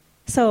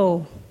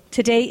So,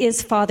 today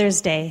is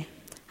Father's Day.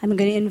 I'm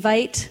going to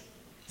invite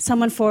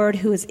someone forward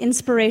who is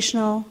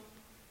inspirational,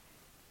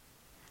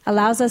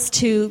 allows us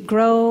to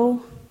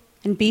grow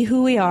and be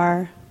who we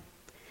are,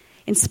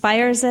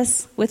 inspires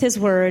us with his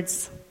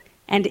words,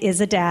 and is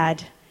a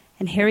dad.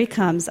 And here he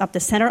comes up the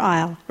center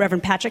aisle,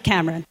 Reverend Patrick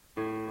Cameron.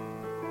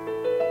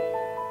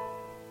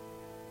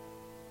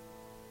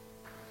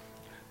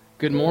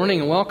 Good morning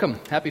and welcome.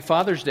 Happy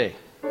Father's Day.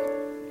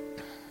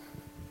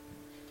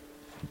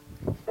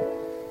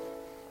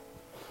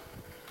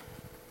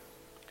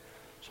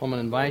 So I'm going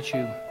to invite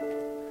you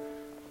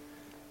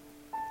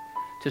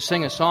to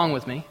sing a song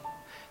with me.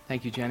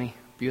 Thank you, Jenny.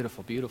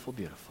 Beautiful, beautiful,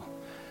 beautiful.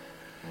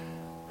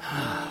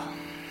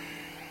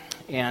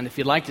 And if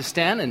you'd like to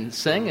stand and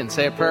sing and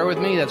say a prayer with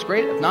me, that's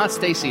great. If not,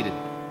 stay seated.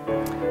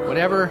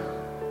 Whatever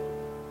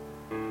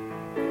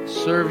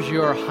serves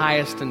your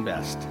highest and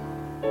best.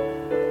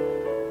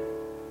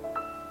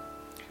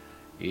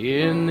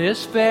 In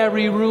this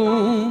very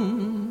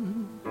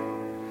room,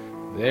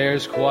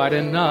 there's quite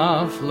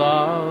enough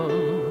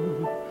love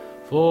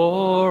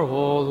for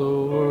all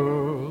the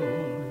world.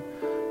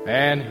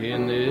 And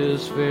in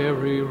this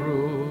very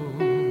room,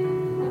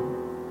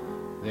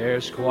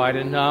 there's quite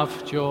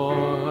enough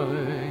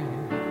joy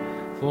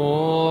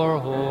for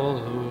all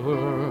the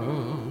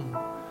world.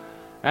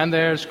 And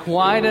there's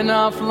quite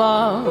enough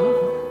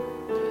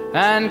love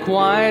and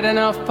quite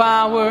enough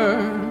power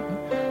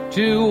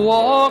to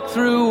walk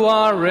through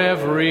our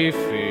every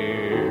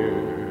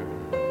fear.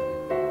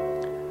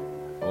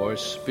 For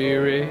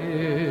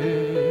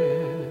Spirit,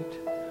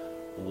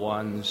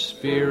 one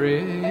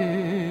Spirit,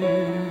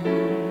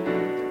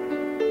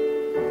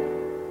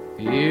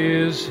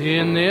 is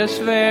in this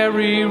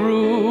very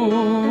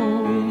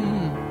room.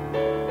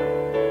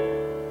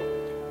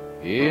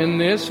 In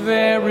this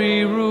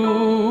very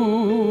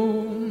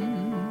room.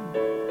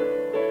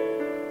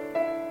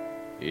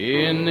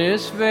 In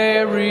this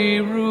very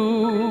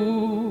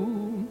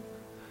room.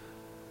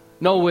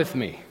 Know with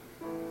me,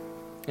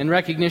 in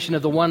recognition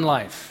of the one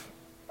life.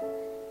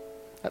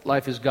 That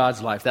life is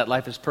God's life. That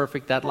life is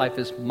perfect. That life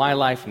is my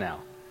life now.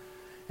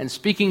 And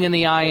speaking in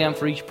the I am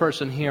for each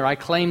person here, I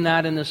claim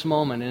that in this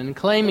moment. And in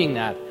claiming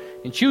that,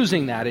 in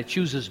choosing that, it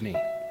chooses me.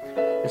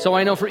 And so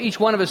I know for each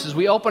one of us, as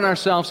we open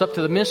ourselves up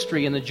to the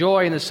mystery and the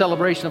joy and the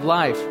celebration of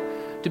life,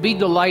 to be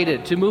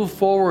delighted, to move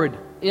forward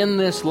in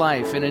this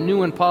life in a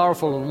new and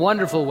powerful and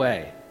wonderful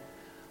way,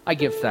 I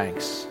give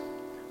thanks.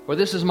 For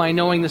this is my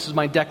knowing, this is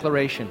my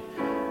declaration.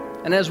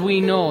 And as we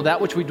know, that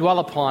which we dwell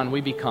upon,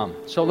 we become.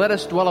 So let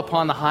us dwell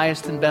upon the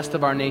highest and best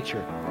of our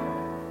nature.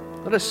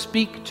 Let us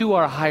speak to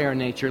our higher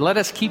nature. Let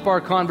us keep our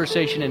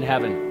conversation in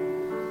heaven,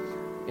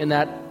 in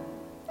that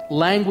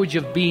language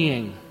of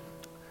being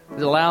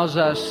that allows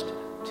us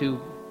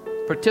to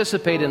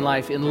participate in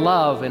life in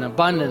love, in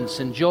abundance,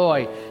 in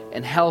joy,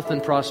 in health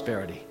and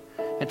prosperity.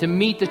 And to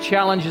meet the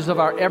challenges of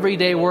our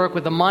everyday work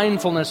with the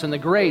mindfulness and the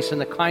grace and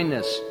the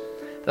kindness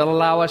that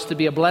allow us to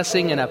be a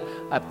blessing and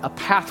a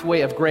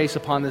pathway of grace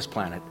upon this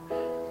planet.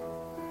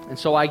 And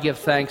so I give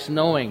thanks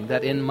knowing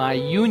that in my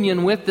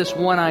union with this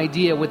one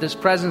idea, with this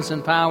presence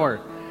and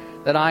power,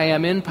 that I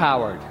am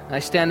empowered. I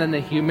stand in the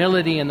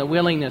humility and the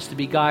willingness to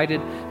be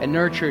guided and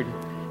nurtured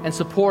and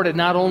supported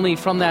not only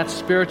from that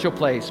spiritual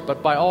place,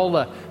 but by all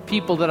the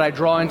people that I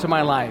draw into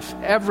my life.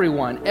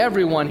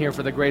 Everyone here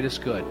for the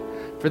greatest good.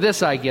 For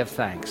this I give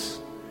thanks.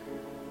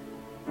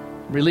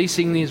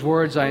 Releasing these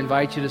words, I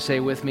invite you to say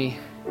with me,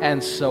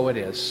 and so it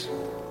is.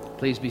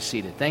 Please be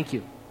seated. Thank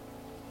you.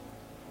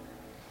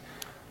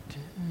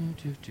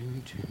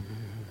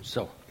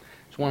 So,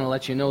 just want to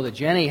let you know that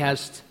Jenny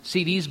has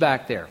CDs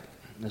back there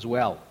as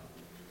well.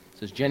 It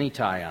says Jenny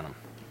Ty on them.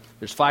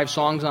 There's 5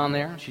 songs on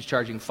there. She's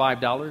charging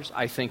 $5.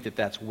 I think that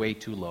that's way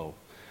too low.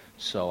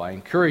 So I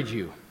encourage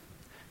you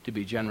to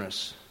be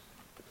generous.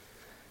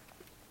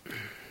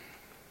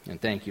 And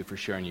thank you for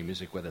sharing your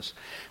music with us.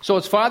 So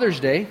it's Father's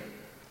Day.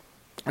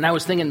 And I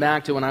was thinking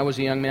back to when I was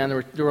a young man.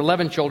 There were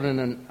 11 children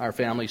in our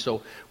family,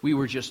 so we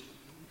were just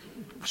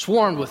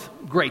swarmed with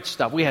great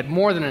stuff. We had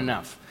more than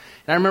enough.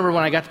 And I remember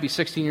when I got to be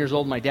 16 years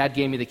old, my dad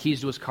gave me the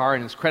keys to his car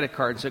and his credit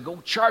card and said,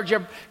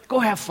 go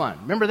have fun.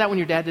 Remember that when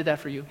your dad did that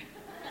for you?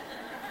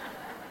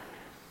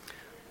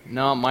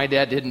 No, my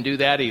dad didn't do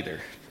that either.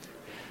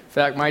 In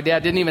fact, my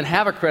dad didn't even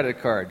have a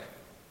credit card.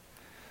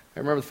 I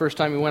remember the first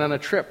time he went on a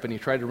trip and he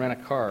tried to rent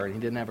a car and he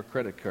didn't have a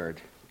credit card.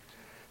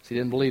 So he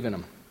didn't believe in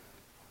him.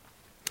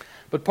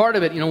 But part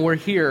of it, we're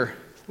here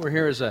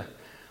as a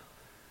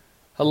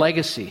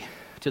legacy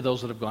to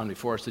those that have gone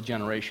before us, the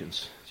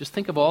generations. Just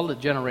think of all the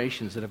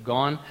generations that have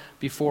gone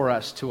before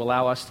us to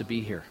allow us to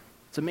be here.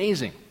 It's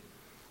amazing.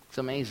 It's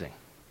amazing.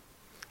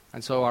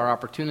 And so our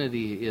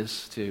opportunity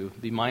is to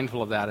be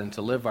mindful of that and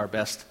to live our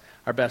best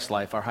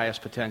life, our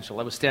highest potential.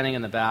 I was standing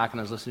in the back and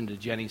I was listening to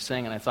Jenny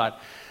sing and I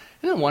thought,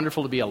 isn't it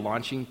wonderful to be a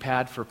launching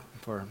pad for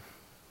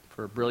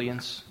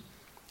brilliance?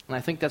 And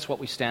I think that's what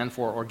we stand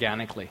for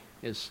organically,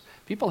 is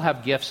people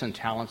have gifts and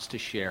talents to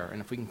share.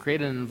 And if we can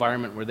create an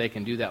environment where they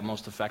can do that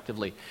most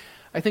effectively,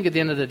 I think at the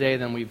end of the day,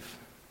 then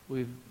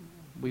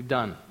we've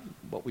done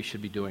what we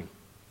should be doing.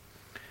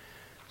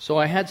 So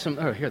I had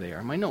here they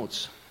are, my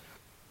notes.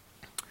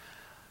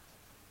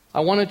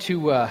 I wanted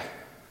to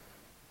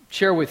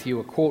share with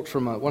you a quote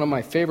from one of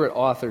my favorite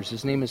authors.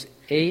 His name is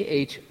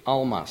A.H.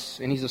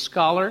 Almaas, and he's a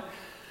scholar.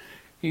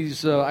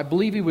 I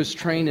believe he was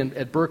trained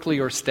at Berkeley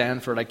or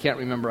Stanford. I can't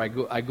remember. I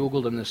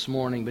Googled him this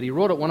morning. But he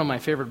wrote one of my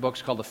favorite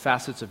books called The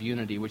Facets of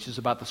Unity, which is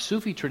about the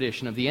Sufi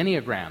tradition of the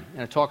Enneagram.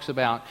 And it talks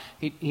about,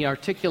 he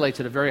articulates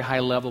at a very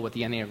high level what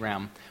the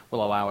Enneagram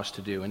will allow us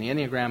to do. And the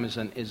Enneagram is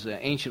an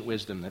ancient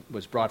wisdom that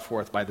was brought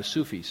forth by the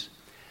Sufis.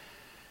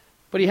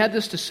 But he had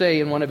this to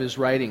say in one of his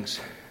writings,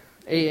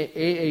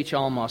 A.H.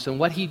 Almaas. And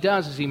what he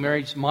does is he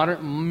marries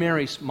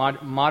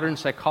modern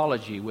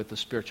psychology with the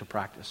spiritual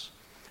practice.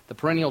 The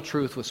perennial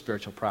truth with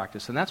spiritual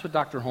practice. And that's what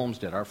Dr. Holmes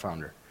did, our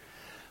founder.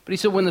 But he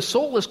said, when the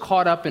soul is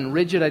caught up in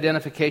rigid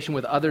identification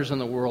with others in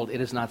the world,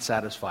 it is not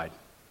satisfied.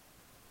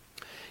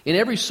 In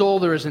every soul,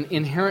 there is an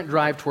inherent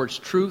drive towards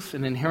truth,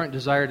 an inherent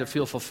desire to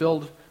feel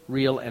fulfilled,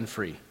 real, and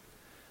free.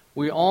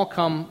 We all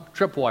come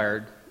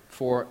tripwired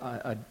for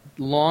a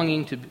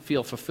longing to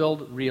feel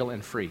fulfilled, real,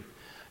 and free.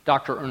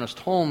 Dr. Ernest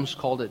Holmes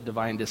called it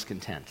divine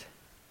discontent.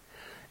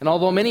 And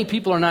although many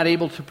people are not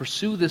able to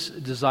pursue this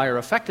desire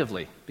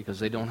effectively because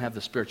they don't have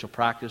the spiritual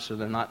practice or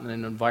they're not in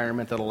an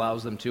environment that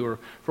allows them to, or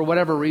for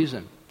whatever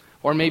reason,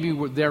 or maybe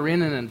they're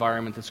in an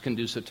environment that's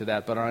conducive to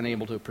that but are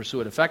unable to pursue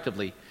it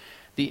effectively,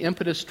 the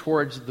impetus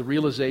towards the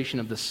realization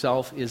of the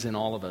self is in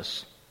all of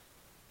us.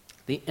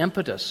 The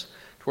impetus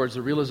towards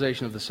the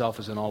realization of the self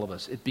is in all of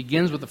us. It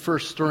begins with the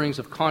first stirrings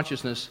of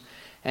consciousness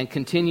and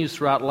continues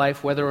throughout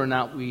life whether or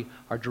not we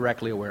are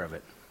directly aware of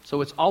it.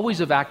 So it's always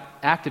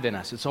active in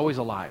us. It's always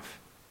alive.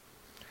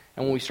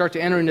 And when we start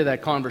to enter into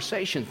that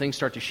conversation, things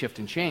start to shift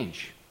and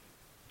change.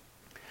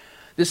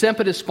 This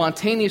impetus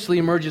spontaneously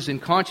emerges in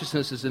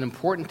consciousness as an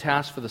important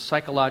task for the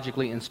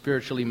psychologically and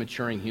spiritually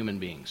maturing human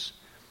beings.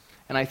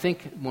 And I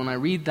think when I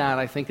read that,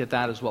 I think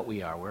that is what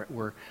we are.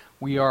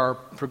 We are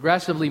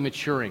progressively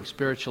maturing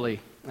spiritually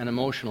and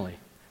emotionally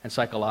and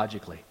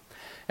psychologically.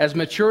 As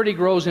maturity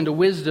grows into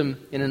wisdom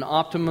in an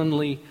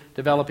optimally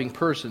developing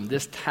person,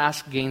 this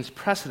task gains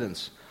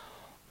precedence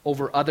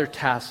over other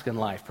tasks in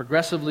life,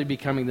 progressively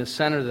becoming the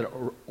center that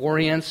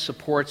orients,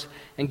 supports,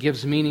 and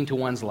gives meaning to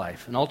one's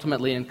life, and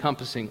ultimately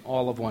encompassing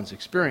all of one's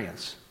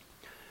experience.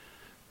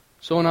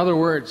 So in other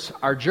words,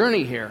 our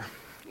journey here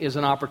is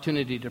an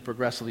opportunity to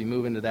progressively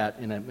move into that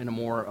in a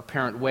more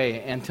apparent way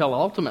until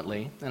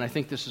ultimately, and I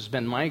think this has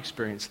been my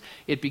experience,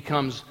 it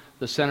becomes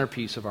the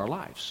centerpiece of our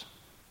lives.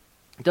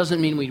 It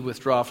doesn't mean we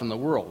withdraw from the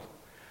world.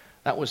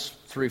 That was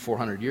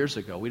 300-400 years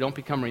ago. We don't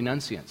become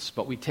renunciants,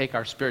 but we take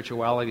our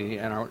spirituality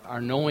and our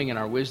knowing and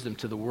our wisdom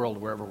to the world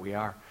wherever we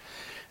are.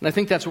 And I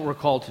think that's what we're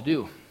called to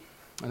do.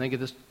 I think at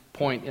this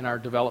point in our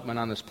development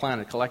on this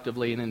planet,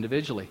 collectively and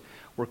individually,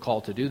 we're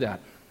called to do that.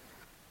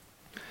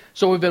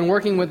 So we've been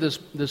working with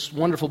this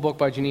wonderful book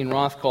by Janine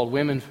Roth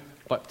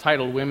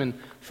titled Women,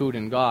 Food,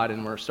 and God,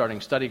 and we're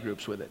starting study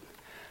groups with it.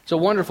 It's a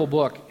wonderful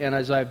book, and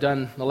as I've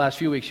done the last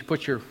few weeks, you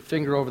put your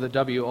finger over the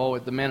W-O,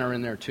 the men are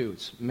in there too.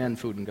 It's men,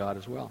 food, and God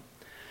as well.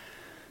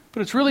 But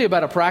it's really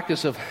about a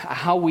practice of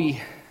how we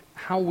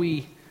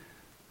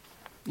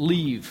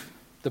leave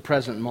the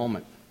present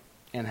moment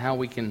and how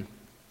we can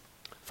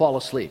fall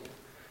asleep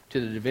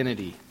to the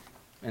divinity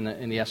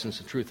and the essence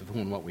and truth of who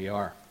and what we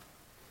are.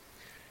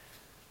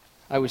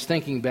 I was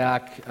thinking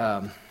back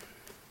to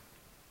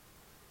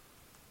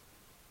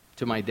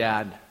my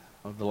dad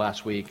of the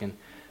last week and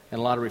a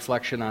lot of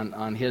reflection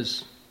on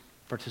his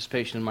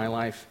participation in my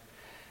life.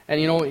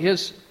 And you know,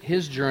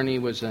 his journey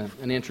was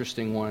an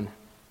interesting one.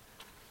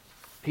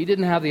 He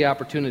didn't have the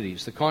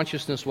opportunities. The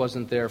consciousness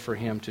wasn't there for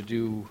him to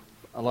do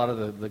a lot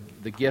of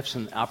the gifts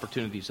and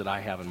opportunities that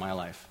I have in my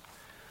life.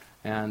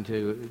 And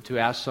to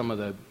ask some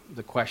of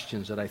the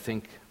questions that I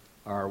think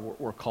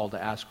we're called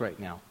to ask right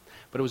now.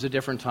 But it was a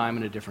different time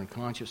and a different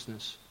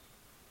consciousness.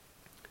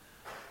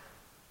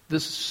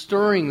 This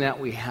stirring that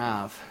we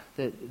have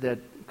that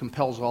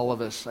compels all of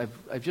us.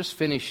 I've just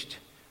finished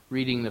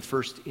reading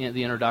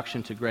the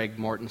introduction to Greg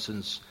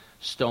Mortenson's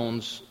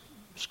Schools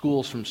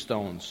from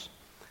Stones.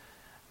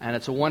 And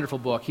it's a wonderful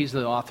book. He's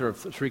the author of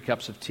 3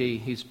 Cups of Tea.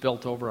 He's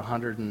built over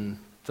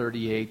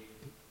 138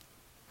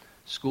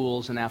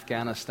 schools in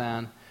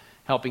Afghanistan,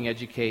 helping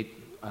educate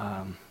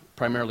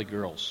primarily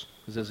girls.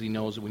 Because as he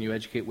knows, when you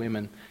educate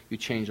women, you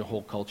change a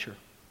whole culture.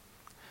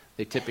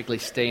 They typically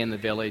stay in the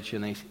village,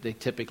 and they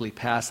typically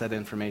pass that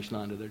information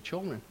on to their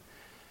children.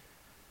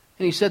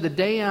 And he said the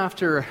day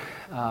after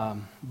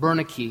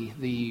Bernanke,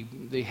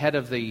 the head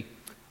of the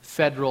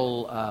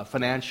federal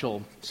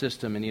financial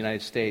system in the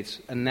United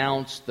States,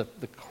 announced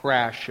the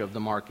crash of the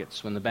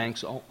markets when the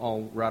banks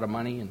all were out of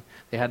money and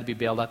they had to be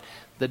bailed out.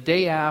 The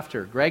day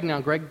after,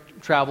 Greg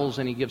travels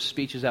and he gives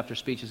speeches after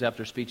speeches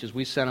after speeches.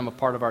 We sent him a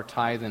part of our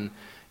tithe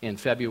in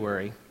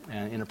February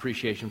in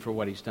appreciation for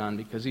what he's done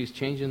because he's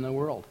changing the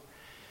world.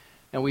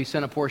 And we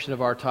sent a portion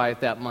of our tithe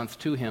that month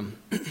to him.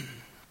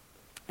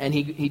 And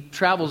he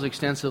travels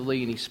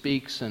extensively and he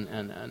speaks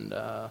and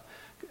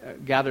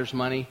gathers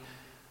money.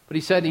 But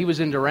he said he was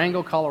in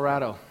Durango,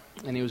 Colorado,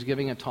 and he was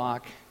giving a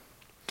talk.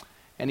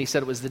 And he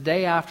said it was the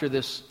day after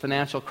this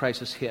financial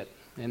crisis hit.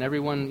 And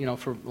everyone,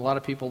 for a lot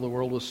of people,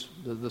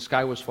 the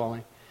sky was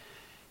falling.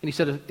 And he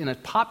said in a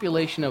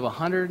population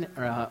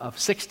of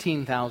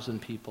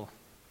 16,000 people,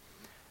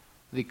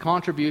 the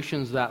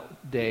contributions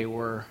that day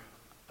were,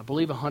 I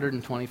believe,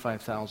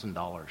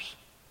 $125,000.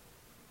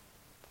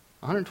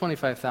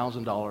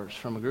 $125,000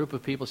 from a group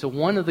of people. So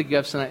one of the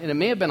gifts, and it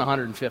may have been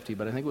 150,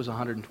 but I think it was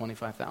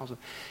 125,000.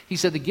 He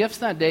said the gifts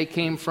that day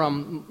came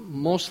from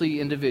mostly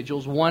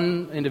individuals.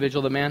 One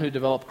individual, the man who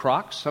developed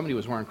Crocs, somebody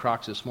was wearing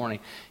Crocs this morning,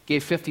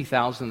 gave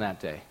 $50,000 that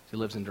day. He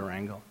lives in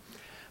Durango.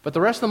 But the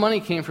rest of the money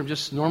came from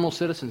just normal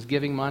citizens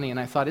giving money. And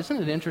I thought,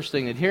 isn't it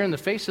interesting that here in the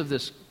face of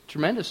this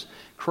tremendous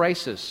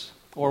crisis,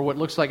 or what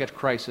looks like a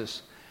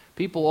crisis,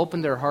 people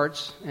opened their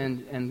hearts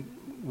and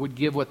would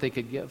give what they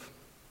could give.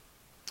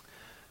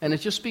 And it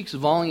just speaks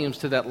volumes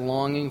to that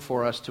longing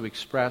for us to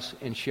express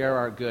and share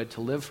our good,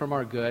 to live from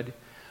our good.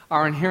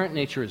 Our inherent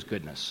nature is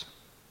goodness.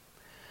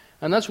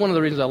 And that's one of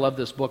the reasons I love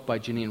this book by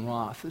Janine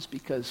Roth, is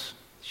because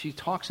she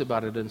talks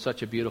about it in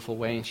such a beautiful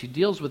way, and she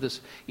deals with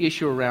this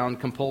issue around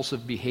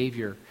compulsive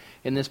behavior,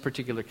 in this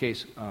particular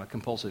case,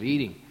 compulsive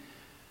eating.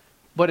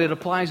 But it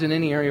applies in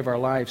any area of our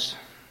lives.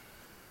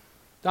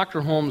 Dr.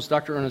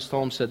 Ernest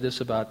Holmes said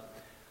this about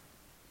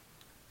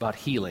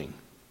healing,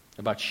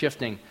 about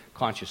shifting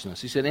consciousness.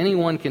 He said,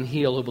 anyone can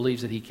heal who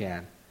believes that he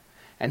can,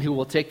 and who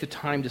will take the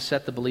time to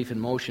set the belief in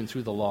motion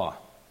through the law.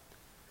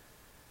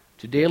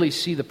 To daily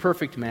see the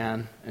perfect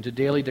man and to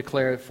daily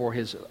declare for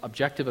his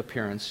objective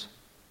appearance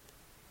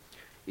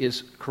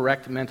is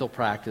correct mental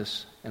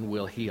practice and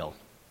will heal.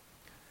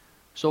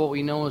 So what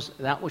we know is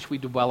that which we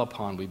dwell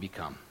upon we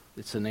become.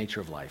 It's the nature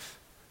of life.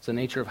 It's the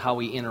nature of how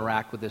we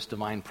interact with this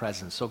divine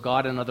presence. So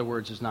God, in other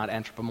words, is not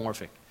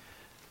anthropomorphic.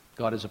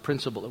 God is a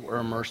principle that we're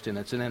immersed in.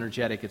 It's an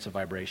energetic, it's a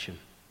vibration.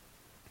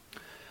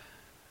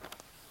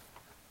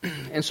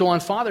 And so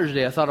on Father's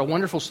Day, I thought a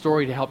wonderful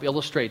story to help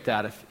illustrate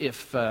that.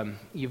 If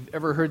you've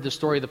ever heard the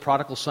story of the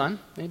prodigal son.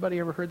 Anybody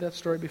ever heard that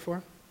story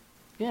before?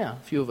 Yeah, a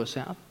few of us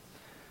have.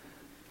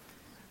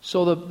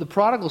 So the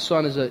prodigal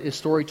son is a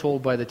story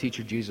told by the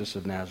teacher Jesus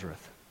of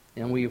Nazareth.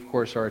 And we, of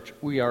course, are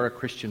a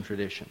Christian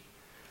tradition.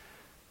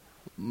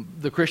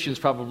 The Christians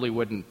probably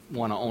wouldn't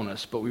want to own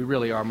us, but we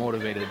really are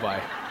motivated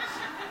by...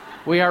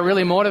 We are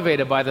really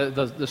motivated by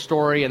the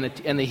story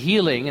and the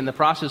healing and the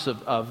process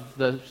of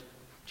the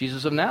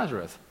Jesus of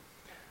Nazareth.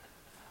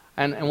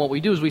 And what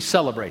we do is we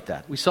celebrate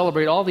that. We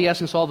celebrate all the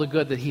essence, all the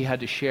good that he had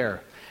to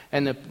share.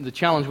 And the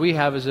challenge we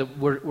have is that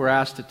we're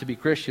asked to be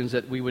Christians,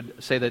 that we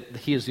would say that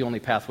he is the only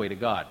pathway to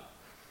God.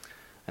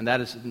 And that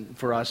is,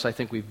 for us, I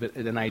think we've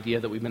been an idea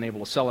that we've been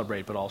able to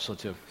celebrate, but also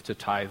to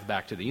tithe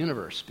back to the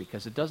universe,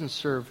 because it doesn't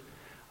serve,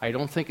 I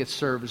don't think it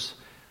serves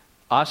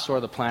us or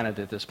the planet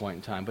at this point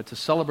in time, but to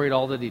celebrate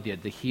all that he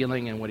did, the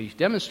healing and what he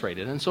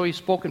demonstrated. And so he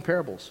spoke in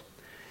parables.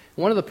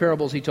 One of the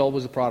parables he told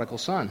was the prodigal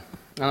son.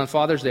 And on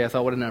Father's Day, I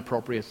thought, what an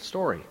appropriate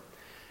story.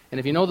 And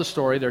if you know the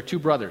story, there are two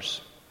brothers.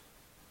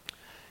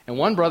 And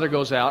one brother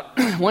goes out,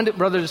 one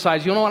brother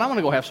decides, you know what, I want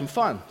to go have some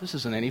fun. This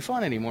isn't any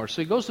fun anymore.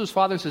 So he goes to his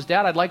father and says,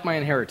 Dad, I'd like my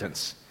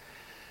inheritance.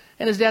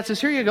 And his dad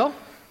says, here you go.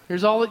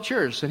 Here's all that's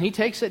yours. And he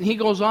takes it and he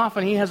goes off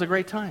and he has a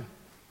great time.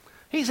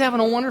 He's having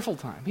a wonderful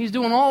time. He's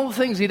doing all the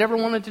things he'd ever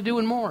wanted to do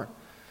and more.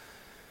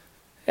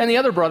 And the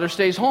other brother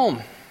stays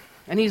home.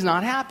 And he's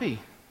not happy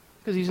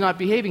because he's not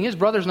behaving. His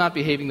brother's not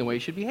behaving the way he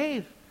should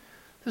behave.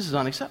 This is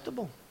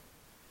unacceptable.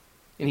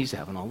 And he's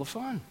having all the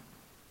fun.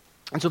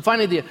 And so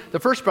finally, the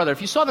first brother,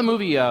 if you saw the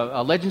movie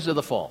Legends of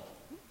the Fall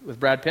with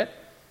Brad Pitt,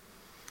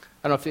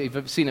 I don't know if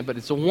you've seen it, but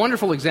it's a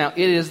wonderful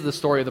example. It is the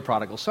story of the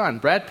prodigal son.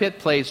 Brad Pitt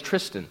plays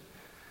Tristan.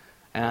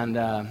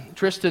 And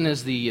Tristan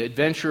is the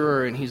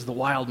adventurer, and he's the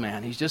wild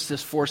man. He's just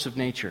this force of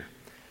nature.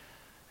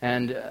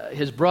 And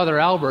his brother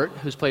Albert,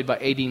 who's played by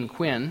Aideen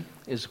Quinn,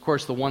 is, of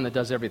course, the one that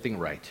does everything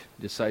right.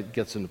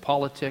 Gets into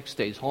politics,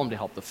 stays home to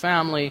help the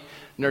family,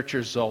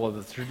 nurtures all of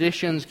the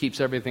traditions,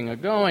 keeps everything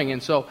going.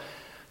 And so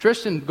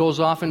Tristan goes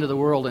off into the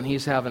world, and he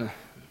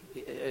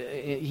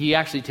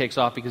actually takes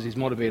off because he's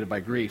motivated by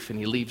grief, and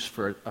he leaves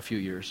for a few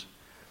years.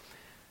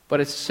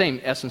 But it's the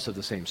same essence of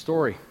the same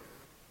story.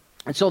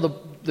 And so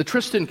the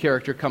Tristan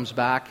character comes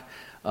back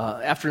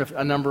after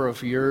a number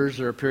of years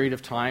or a period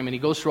of time, and he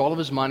goes through all of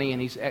his money,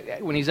 and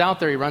when he's out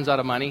there, he runs out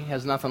of money,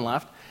 has nothing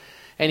left,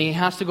 and he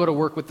has to go to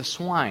work with the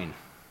swine.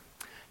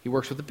 He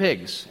works with the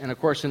pigs. And of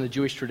course, in the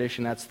Jewish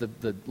tradition, that's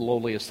the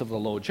lowliest of the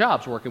low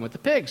jobs, working with the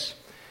pigs.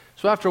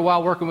 So after a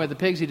while working with the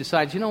pigs, he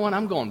decides, you know what,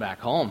 I'm going back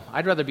home.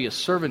 I'd rather be a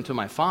servant to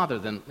my father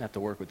than have to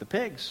work with the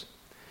pigs.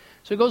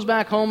 So he goes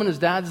back home, and his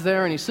dad's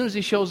there, and as soon as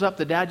he shows up,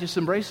 the dad just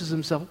embraces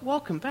himself.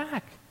 Welcome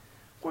back.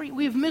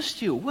 We've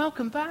missed you.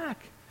 Welcome back.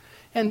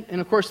 And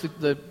of course,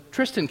 the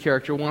Tristan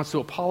character wants to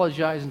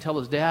apologize and tell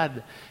his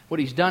dad what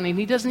he's done, and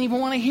he doesn't even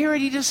want to hear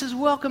it. He just says,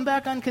 welcome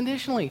back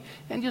unconditionally,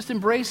 and just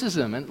embraces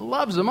him and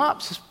loves him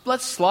up. Says,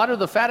 let's slaughter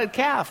the fatted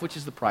calf, which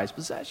is the prized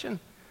possession.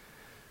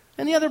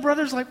 And the other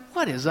brother's like,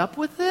 what is up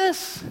with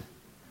this?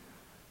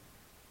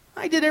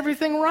 I did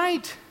everything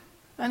right.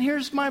 And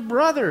here's my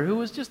brother who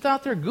was just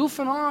out there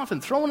goofing off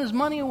and throwing his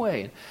money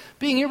away, and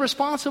being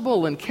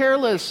irresponsible and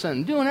careless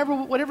and doing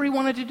whatever he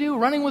wanted to do,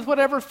 running with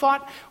whatever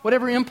thought,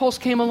 whatever impulse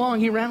came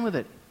along, he ran with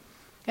it.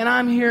 And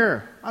I'm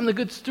here. I'm the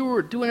good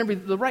steward,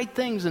 doing the right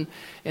things. And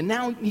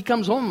now he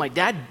comes home, my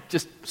dad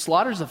just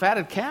slaughters the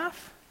fatted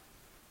calf.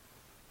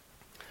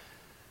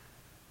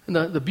 And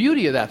the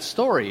beauty of that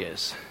story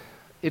is,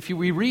 if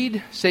we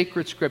read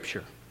sacred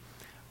scripture,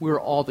 we're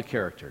all the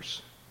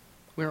characters.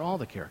 We're all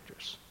the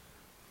characters.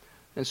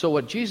 And so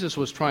what Jesus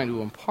was trying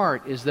to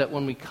impart is that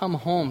when we come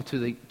home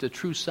to the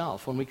true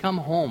self, when we come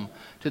home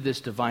to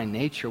this divine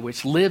nature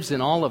which lives in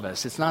all of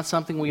us, it's not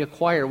something we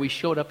acquire, we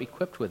showed up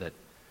equipped with it.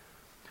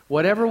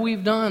 Whatever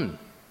we've done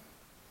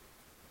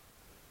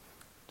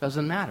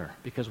doesn't matter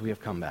because we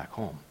have come back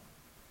home.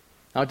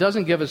 Now, it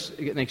doesn't give us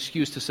an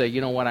excuse to say, you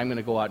know what, I'm going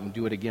to go out and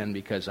do it again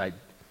because I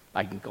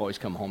can always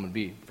come home and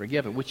be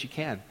forgiven, which you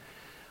can.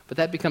 But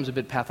that becomes a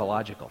bit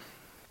pathological.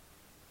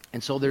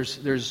 And so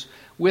there's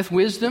with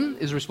wisdom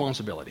is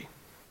responsibility.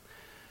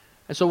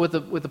 And so with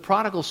the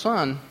prodigal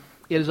son,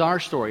 it is our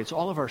story. It's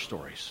all of our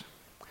stories.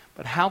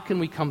 But how can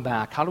we come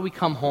back? How do we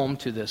come home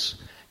to this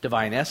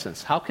divine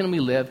essence? How can we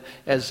live,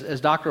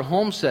 as Dr.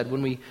 Holmes said,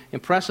 when we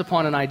impress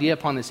upon an idea,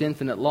 upon this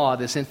infinite law,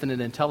 this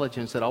infinite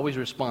intelligence that always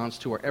responds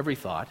to our every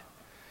thought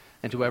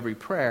and to every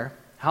prayer,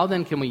 how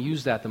then can we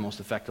use that the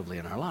most effectively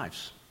in our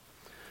lives?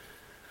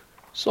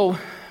 So,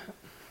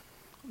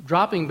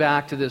 dropping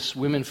back to this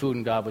Women, Food,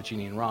 and God with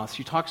Jeanine Roth,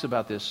 she talks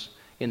about this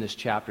in this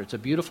chapter. It's a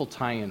beautiful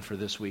tie-in for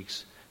this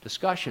week's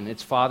discussion.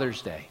 It's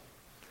Father's Day.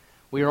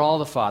 We are all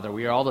the father.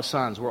 We are all the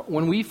sons.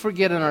 When we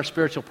forget in our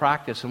spiritual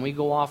practice and we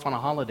go off on a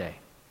holiday,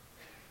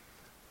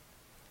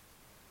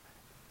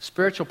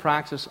 spiritual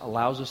practice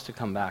allows us to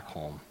come back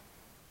home.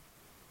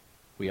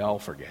 We all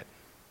forget.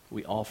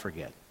 We all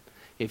forget.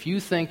 If you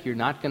think you're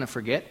not going to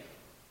forget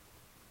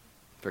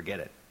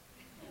it.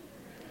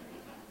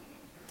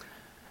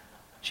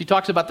 She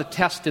talks about the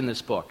test in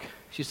this book.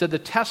 She said the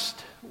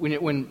test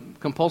when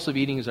compulsive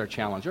eating is our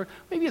challenge, or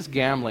maybe it's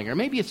gambling, or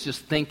maybe it's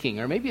just thinking,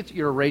 or maybe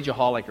you're a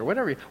rageaholic, or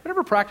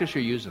whatever practice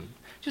you're using.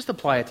 Just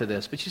apply it to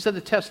this. But she said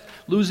the test,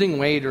 losing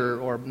weight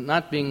or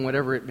not being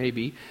whatever it may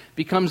be,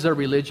 becomes their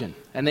religion.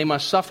 And they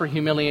must suffer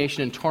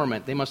humiliation and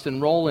torment. They must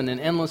enroll in an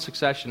endless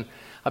succession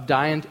of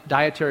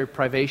dietary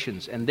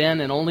privations. And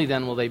then and only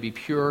then will they be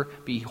pure,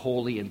 be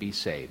holy, and be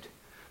saved.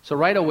 So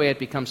right away it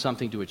becomes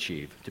something to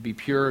achieve. To be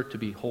pure, to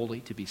be holy,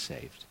 to be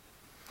saved.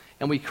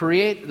 And we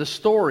create the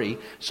story.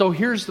 So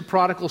here's the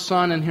prodigal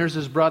son and here's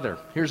his brother.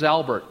 Here's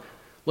Albert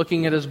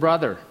looking at his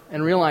brother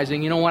and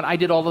realizing, you know what, I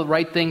did all the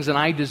right things and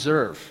I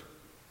deserve.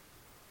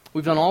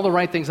 We've done all the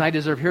right things I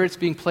deserve. Here it's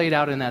being played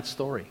out in that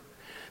story.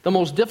 The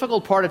most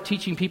difficult part of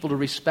teaching people to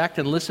respect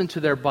and listen to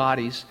their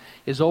bodies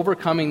is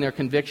overcoming their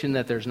conviction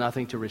that there's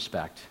nothing to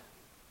respect.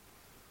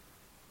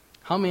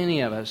 How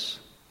many of us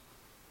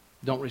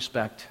don't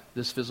respect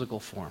this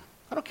physical form?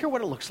 I don't care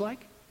what it looks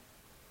like.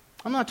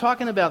 I'm not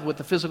talking about what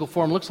the physical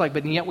form looks like,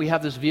 but yet we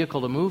have this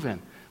vehicle to move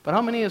in. But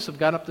how many of us have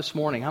got up this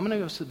morning? How many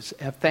of us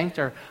have thanked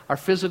our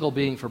physical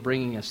being for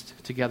bringing us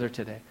together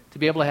today? To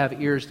be able to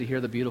have ears to hear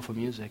the beautiful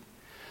music.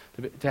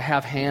 To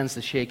have hands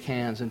to shake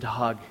hands and to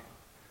hug.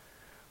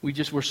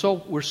 We're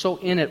so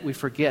in it, we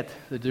forget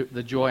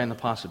the joy and the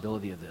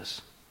possibility of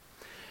this.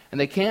 And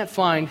they can't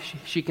find,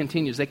 she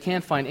continues, they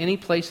can't find any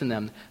place in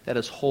them that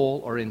is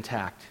whole or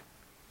intact.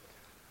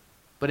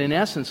 But in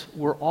essence,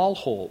 we're all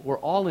whole. We're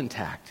all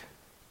intact.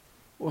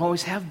 We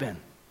always have been.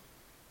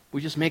 We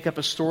just make up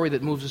a story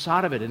that moves us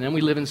out of it, and then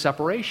we live in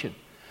separation.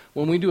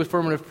 When we do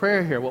affirmative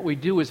prayer here, what we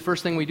do is,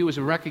 first thing we do is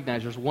we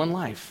recognize there's one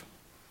life.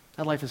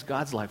 That life is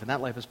God's life, and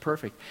that life is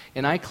perfect.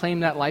 And I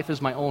claim that life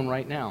as my own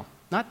right now.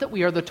 Not that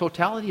we are the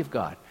totality of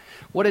God.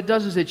 What it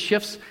does is it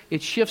shifts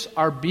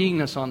our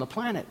beingness on the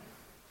planet.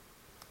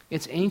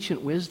 It's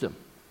ancient wisdom.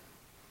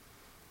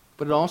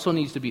 But it also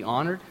needs to be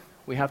honored.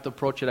 We have to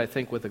approach it, I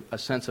think, with a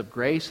sense of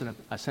grace and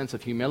a sense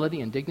of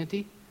humility and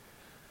dignity.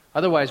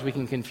 Otherwise, we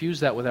can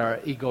confuse that with our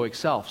egoic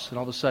selves. And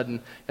all of a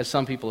sudden, as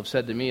some people have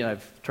said to me, and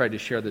I've tried to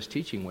share this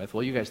teaching with,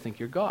 well, you guys think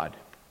you're God.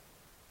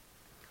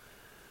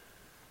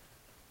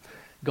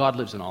 God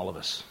lives in all of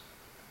us.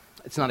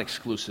 It's not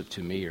exclusive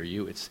to me or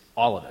you. It's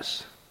all of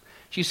us.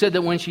 She said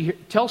that when she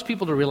tells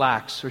people to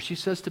relax, or she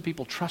says to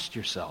people, trust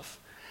yourself,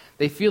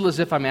 they feel as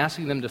if I'm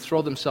asking them to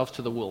throw themselves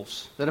to the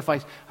wolves. That if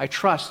I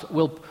trust,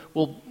 we'll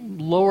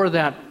lower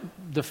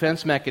that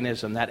defense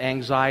mechanism, that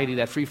anxiety,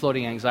 that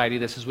free-floating anxiety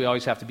that says we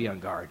always have to be on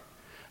guard,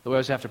 that we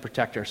always have to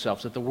protect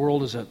ourselves, that the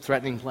world is a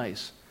threatening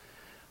place,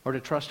 or to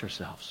trust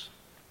ourselves.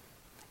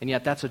 And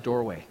yet that's a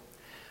doorway.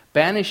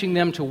 Banishing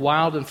them to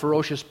wild and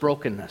ferocious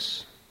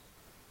brokenness.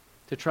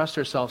 To trust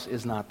ourselves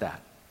is not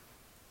that.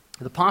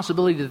 The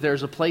possibility that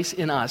there's a place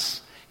in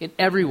us, in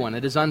everyone,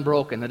 that is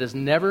unbroken, that has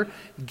never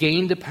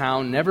gained a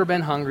pound, never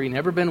been hungry,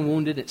 never been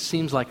wounded, it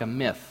seems like a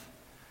myth.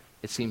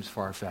 It seems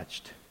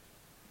far-fetched.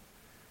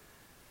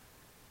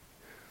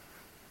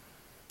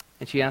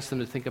 And she asked them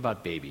to think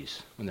about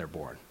babies when they're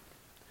born.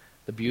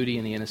 The beauty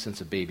and the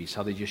innocence of babies,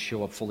 how they just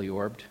show up fully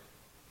orbed,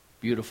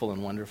 beautiful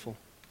and wonderful.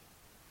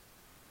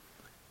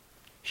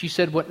 She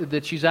said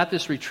that she's at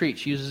this retreat.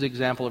 She uses the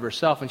example of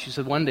herself, and she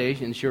said one day,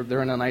 and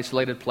they're in an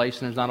isolated place,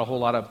 and there's not a whole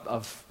lot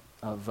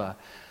of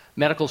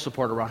medical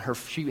support around her.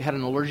 She had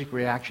an allergic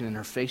reaction, and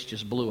her face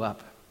just blew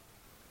up.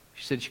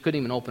 She said she couldn't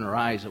even open her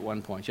eyes at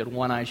one point. She had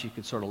one eye she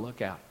could sort of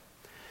look at.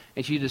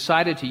 And she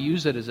decided to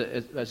use it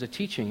as a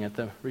teaching at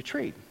the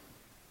retreat.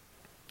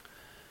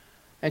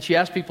 And she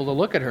asked people to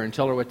look at her and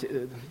tell her what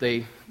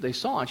they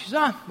saw. And she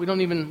said, we're not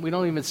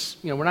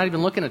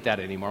even looking at that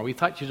anymore. We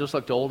thought she just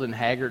looked old and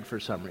haggard for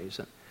some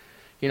reason.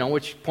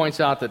 Which points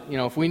out that,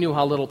 if we knew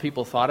how little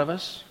people thought of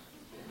us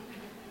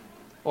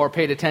or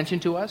paid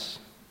attention to us,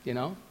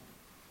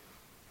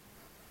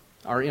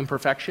 our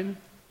imperfection.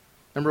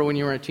 Remember when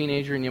you were a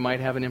teenager and you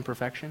might have an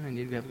imperfection and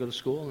you'd have to go to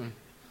school and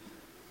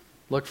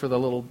look for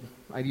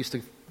I used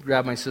to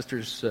grab my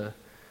sister's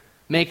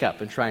makeup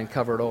and try and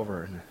cover it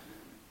over and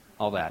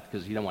all that,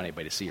 because you don't want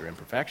anybody to see your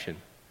imperfection.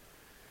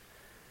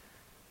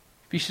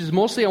 She says,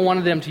 mostly I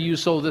wanted them to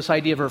use this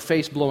idea of her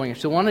face blowing.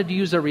 She wanted to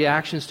use their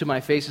reactions to my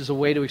face as a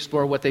way to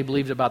explore what they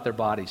believed about their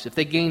bodies. If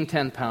they gained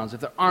 10 pounds,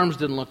 if their arms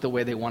didn't look the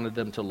way they wanted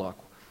them to look,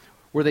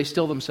 were they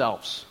still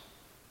themselves?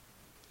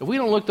 If we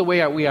don't look the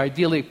way we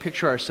ideally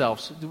picture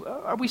ourselves,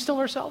 are we still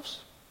ourselves?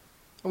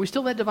 Are we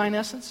still that divine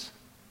essence?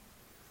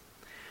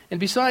 And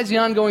besides the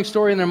ongoing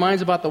story in their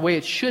minds about the way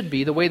it should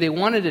be, the way they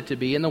wanted it to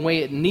be, and the way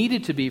it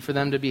needed to be for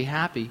them to be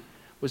happy,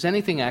 was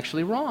anything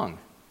actually wrong?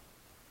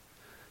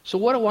 So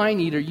what do I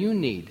need or you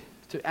need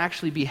to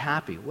actually be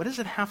happy? What does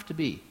it have to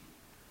be?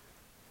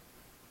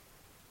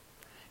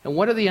 And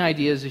what are the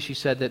ideas, as she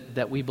said,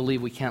 that we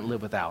believe we can't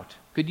live without?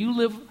 Could you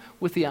live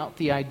without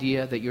the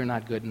idea that you're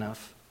not good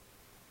enough?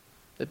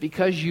 That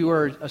because you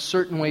are a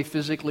certain way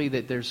physically,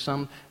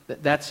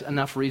 that's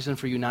enough reason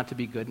for you not to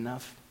be good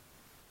enough?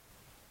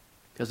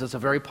 Because it's a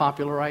very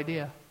popular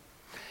idea.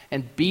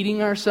 And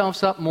beating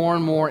ourselves up more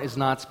and more is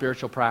not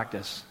spiritual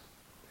practice.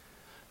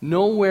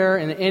 Nowhere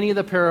in any of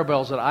the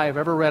parables that I have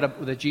ever read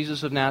that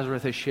Jesus of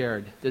Nazareth has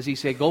shared does he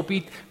say, go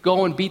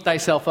and beat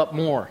thyself up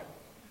more.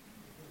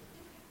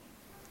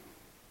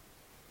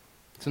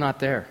 It's not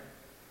there.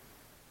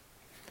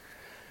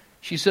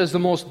 She says the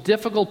most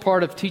difficult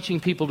part of teaching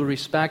people to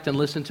respect and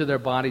listen to their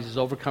bodies is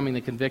overcoming the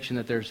conviction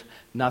that there's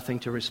nothing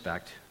to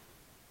respect.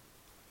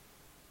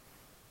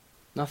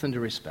 Nothing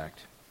to respect.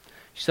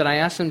 She said, I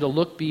asked them to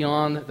look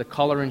beyond the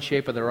color and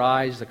shape of their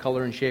eyes, the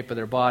color and shape of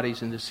their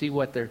bodies, and to see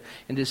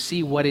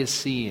what is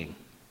seeing.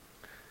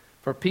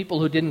 For people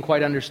who didn't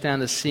quite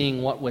understand the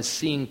seeing what was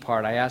seeing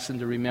part, I asked them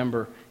to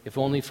remember, if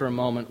only for a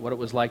moment, what it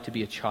was like to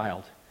be a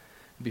child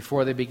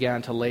before they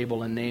began to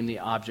label and name the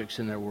objects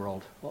in their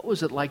world. What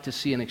was it like to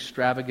see an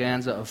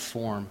extravaganza of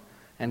form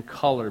and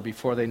color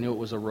before they knew it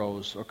was a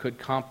rose or could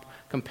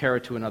compare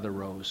it to another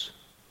rose?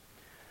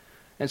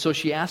 And so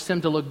she asked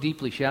them to look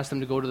deeply. She asked them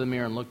to go to the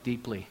mirror and look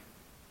deeply,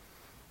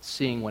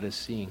 seeing what is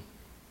seeing.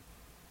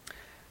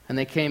 And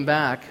they came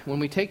back. When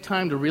we take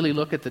time to really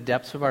look at the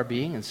depths of our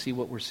being and see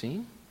what we're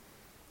seeing,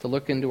 to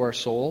look into our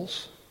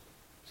souls,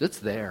 it's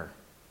there.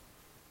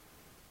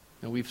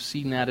 And we've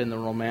seen that in the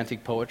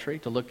romantic poetry,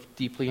 to look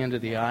deeply into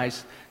the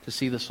eyes to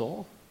see the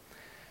soul.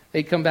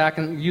 They'd come back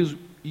and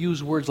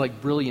use words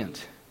like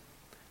brilliant,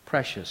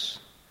 precious,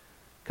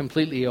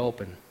 completely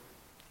open.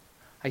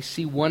 I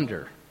see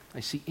wonder. I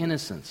see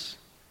innocence.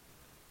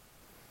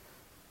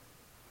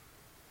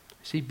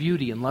 I see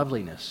beauty and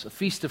loveliness, a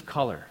feast of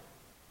color.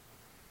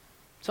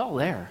 It's all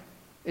there.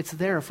 It's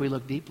there if we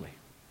look deeply.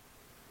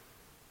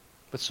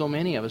 But so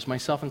many of us,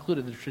 myself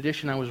included, the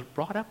tradition I was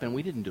brought up in,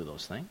 we didn't do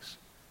those things.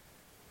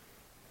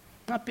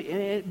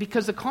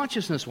 Because the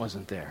consciousness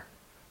wasn't there.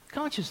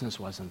 Consciousness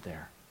wasn't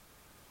there.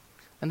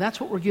 And that's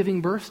what we're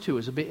giving birth to,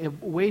 is a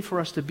way for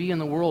us to be in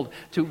the world,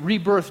 to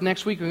rebirth.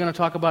 Next week we're going to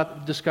talk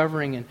about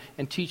discovering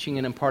and teaching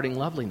and imparting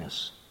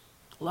loveliness.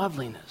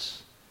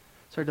 Loveliness.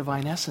 It's our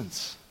divine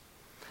essence.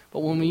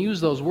 But when we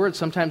use those words,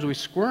 sometimes we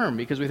squirm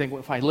because we think,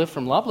 well, if I live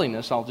from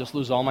loveliness, I'll just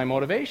lose all my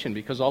motivation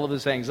because all of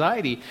this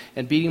anxiety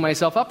and beating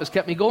myself up has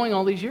kept me going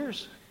all these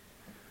years.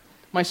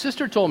 My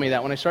sister told me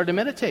that when I started to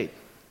meditate.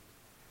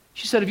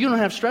 She said, if you don't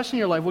have stress in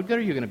your life, what good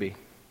are you going to be?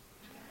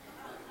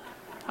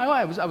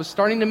 I was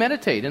starting to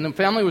meditate, and the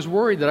family was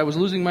worried that I was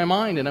losing my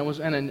mind, and I was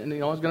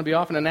going to be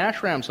off in an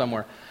ashram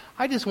somewhere.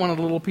 I just wanted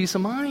a little peace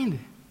of mind.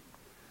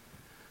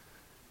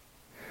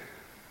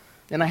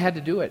 And I had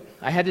to do it.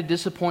 I had to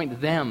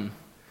disappoint them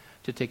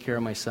to take care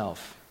of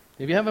myself.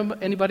 If you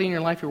have anybody in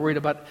your life you're worried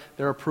about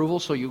their approval,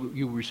 so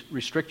you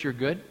restrict your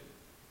good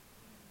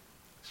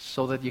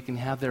so that you can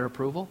have their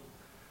approval,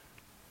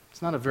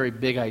 it's not a very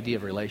big idea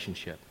of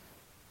relationship.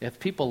 If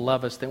people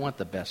love us, they want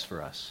the best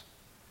for us.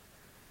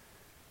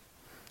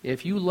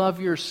 If you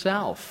love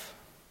yourself,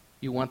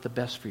 you want the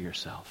best for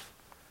yourself.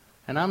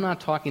 And I'm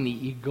not talking the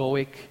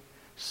egoic,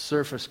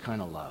 surface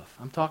kind of love.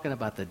 I'm talking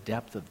about the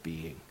depth of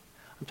being.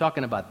 I'm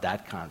talking about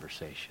that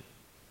conversation.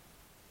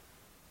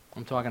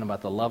 I'm talking about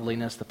the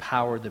loveliness, the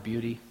power, the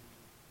beauty.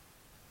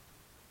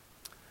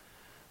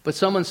 But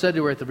someone said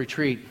to her at the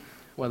retreat,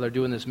 while they're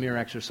doing this mirror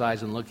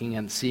exercise and looking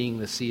and seeing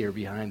the seer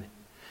behind,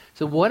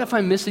 so what if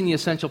I'm missing the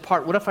essential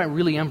part? What if I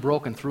really am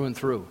broken through and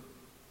through?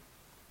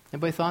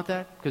 Anybody thought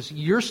that? Because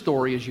your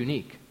story is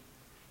unique.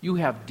 You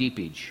have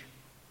deepage.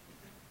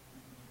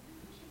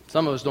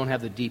 Some of us don't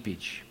have the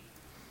deepage.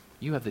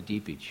 You have the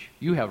deepage.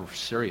 You have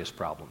serious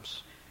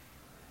problems.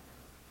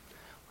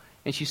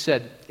 And she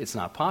said, it's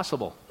not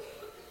possible.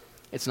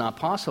 It's not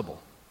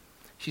possible.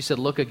 She said,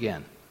 look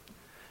again.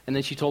 And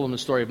then she told him the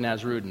story of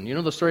Nasruddin. You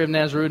know the story of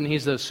Nasruddin?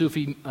 He's the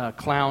Sufi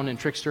clown and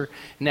trickster.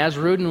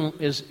 Nasruddin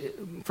is,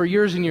 for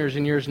years and years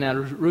and years,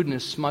 Nasruddin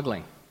is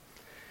smuggling.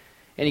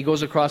 And he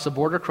goes across a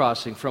border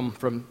crossing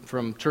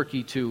from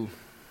Turkey to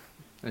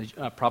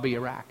probably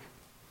Iraq.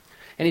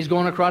 And he's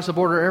going across the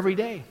border every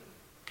day.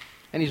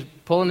 And he's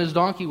pulling his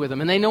donkey with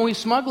him. And they know he's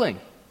smuggling.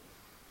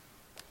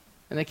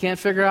 And they can't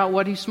figure out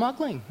what he's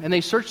smuggling. And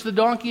they search the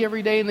donkey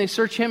every day, and they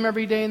search him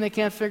every day, and they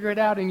can't figure it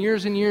out. And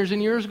years and years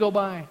and years go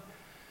by.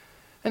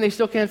 And they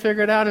still can't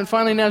figure it out. And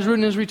finally,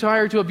 Nasruddin is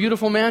retired to a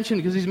beautiful mansion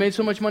because he's made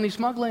so much money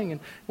smuggling.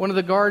 And one of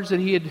the guards that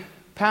he had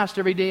passed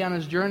every day on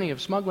his journey of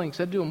smuggling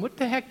said to him, what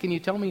the heck can you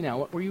tell me now?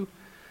 What were you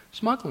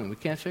smuggling? We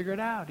can't figure it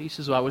out. He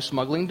says, well, I was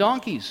smuggling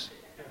donkeys.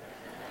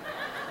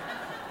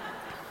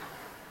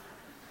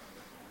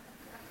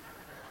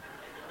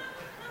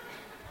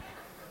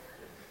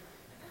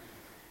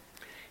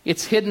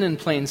 It's hidden in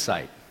plain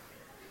sight.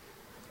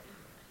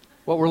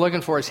 What we're looking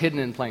for is hidden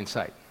in plain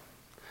sight.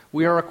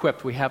 We are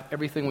equipped. We have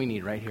everything we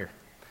need right here.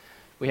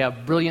 We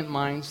have brilliant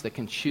minds that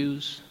can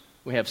choose.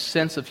 We have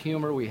sense of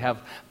humor. We have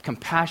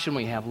compassion.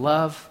 We have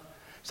love.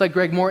 It's like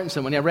Greg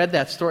Mortensen. When I read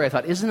that story, I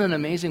thought, isn't it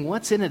amazing?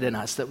 What's in it in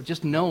us that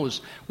just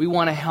knows we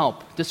want to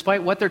help?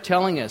 Despite what they're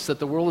telling us, that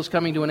the world is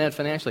coming to an end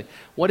financially,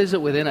 what is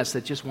it within us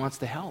that just wants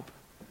to help?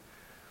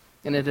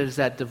 And it is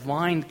that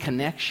divine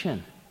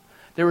connection.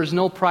 There is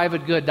no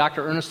private good.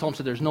 Dr. Ernest Holmes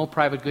said there's no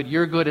private good.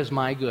 Your good is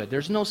my good.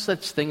 There's no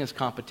such thing as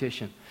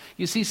competition.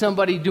 You see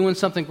somebody doing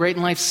something great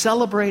in life,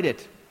 celebrate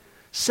it.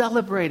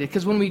 Celebrate it.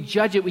 Because when we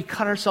judge it, we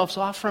cut ourselves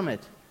off from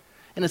it.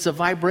 And it's a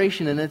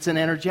vibration and it's an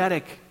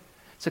energetic.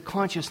 It's a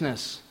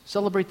consciousness.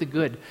 Celebrate the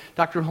good.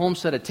 Dr. Holmes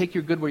said it, take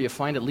your good where you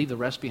find it, leave the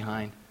rest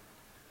behind.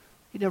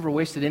 He never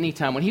wasted any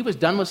time. When he was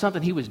done with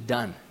something, he was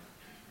done.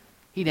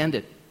 He'd end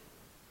it.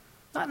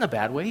 Not in a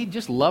bad way. He'd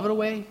just love it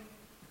away.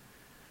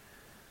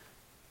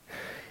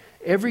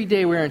 Every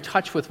day we're in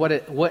touch with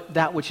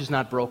that which is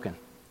not broken.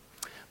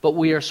 But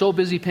we are so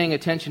busy paying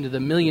attention to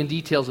the million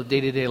details of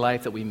day-to-day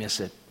life that we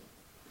miss it.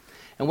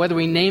 And whether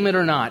we name it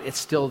or not, it's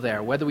still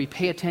there. Whether we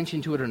pay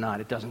attention to it or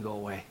not, it doesn't go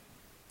away.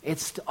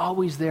 It's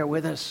always there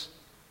with us.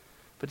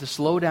 But to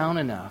slow down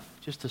enough,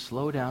 just to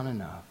slow down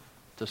enough,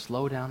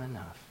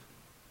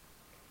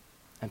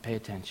 and pay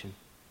attention.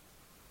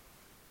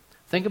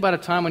 Think about a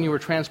time when you were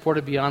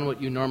transported beyond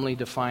what you normally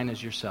define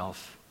as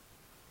yourself.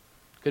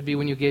 Could be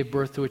when you gave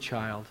birth to a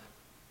child.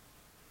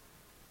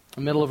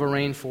 In the middle of a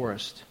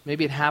rainforest.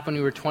 Maybe it happened when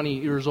you were 20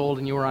 years old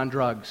and you were on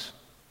drugs.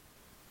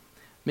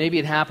 Maybe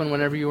it happened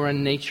whenever you were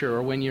in nature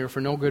or when you're,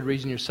 for no good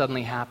reason, you're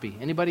suddenly happy.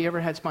 Anybody ever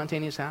had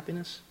spontaneous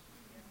happiness?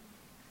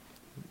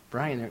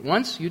 Brian,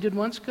 once? You did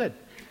once? Good.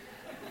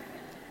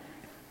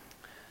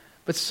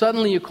 But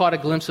suddenly you caught a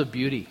glimpse of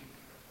beauty.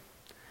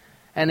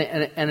 And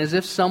as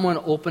if someone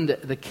opened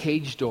the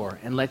cage door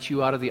and let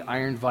you out of the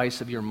iron vice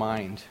of your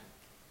mind.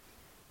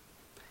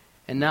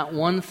 And not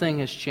one thing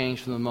has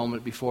changed from the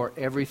moment before.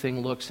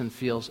 Everything looks and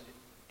feels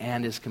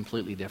and is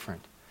completely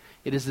different.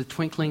 It is the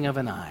twinkling of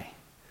an eye,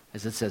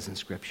 as it says in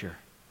Scripture.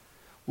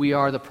 We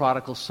are the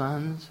prodigal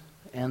sons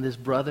and this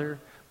brother.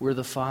 We're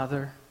the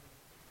Father.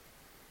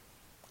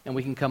 And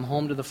we can come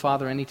home to the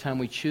Father anytime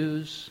we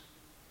choose.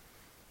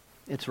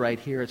 It's right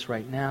here, it's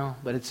right now.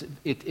 But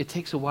it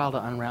takes a while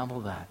to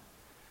unravel that.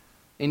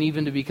 And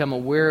even to become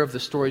aware of the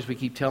stories we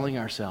keep telling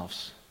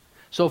ourselves.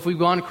 So if we've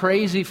gone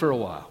crazy for a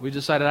while, we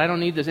decided I don't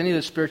need any of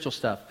this spiritual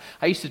stuff.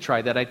 I used to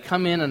try that. I'd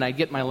come in and I'd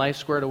get my life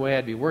squared away.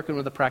 I'd be working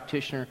with a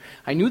practitioner.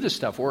 I knew this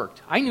stuff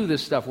worked. I knew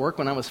this stuff worked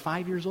when I was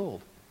 5 years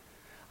old.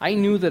 I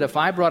knew that if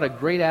I brought a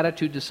great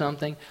attitude to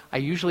something, I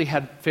usually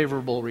had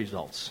favorable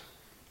results.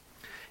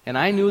 And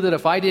I knew that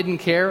if I didn't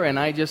care and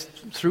I just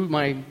threw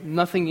my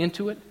nothing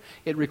into it,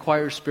 it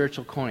requires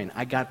spiritual coin.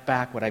 I got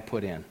back what I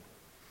put in.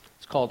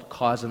 It's called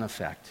cause and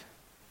effect.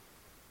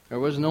 There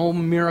was no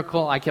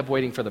miracle. I kept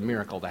waiting for the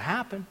miracle to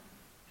happen.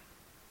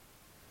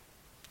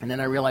 And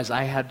then I realized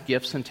I had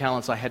gifts and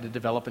talents I had to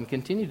develop and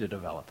continue to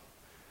develop.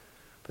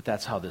 But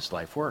that's how this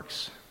life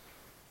works.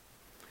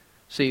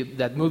 See,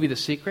 that movie, The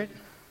Secret,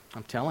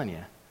 I'm telling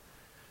you,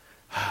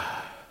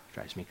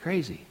 drives me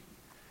crazy.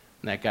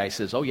 And that guy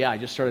says, oh yeah, I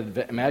just started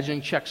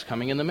imagining checks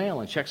coming in the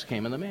mail, and checks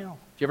came in the mail.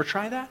 Did you ever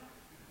try that?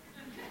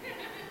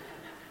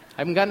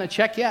 I haven't gotten a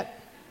check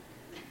yet.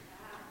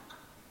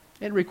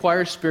 It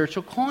requires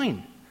spiritual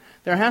coin.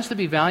 There has to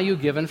be value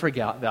given for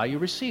value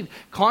received.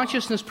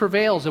 Consciousness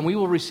prevails, and we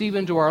will receive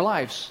into our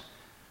lives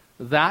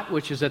that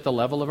which is at the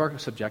level of our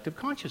subjective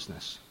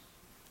consciousness.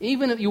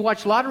 Even if you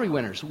watch lottery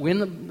winners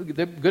win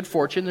the good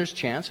fortune, there's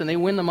chance, and they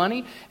win the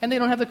money, and they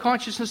don't have the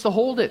consciousness to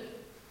hold it.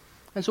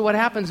 And so what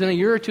happens in a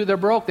year or two, they're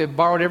broke. They've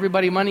borrowed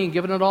everybody money and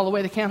given it all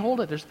away. They can't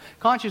hold it.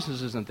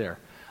 Consciousness isn't there.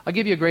 I'll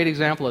give you a great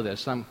example of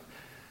this.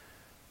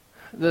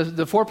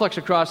 the fourplex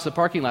across the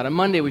parking lot. On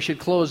Monday, we should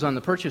close on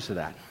the purchase of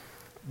that.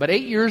 But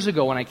 8 years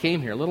ago when I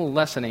came here, a little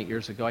less than 8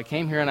 years ago, I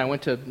came here and I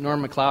went to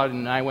Norm McLeod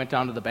and I went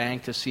down to the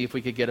bank to see if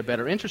we could get a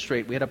better interest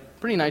rate. We had a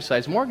pretty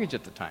nice-sized mortgage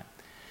at the time.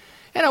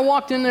 And I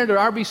walked in there to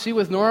RBC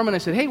with Norm and I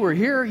said, hey, we're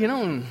here,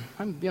 and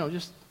I'm,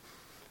 just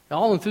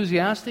all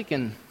enthusiastic.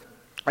 And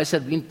I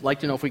said, we'd like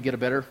to know if we get a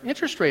better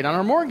interest rate on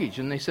our mortgage.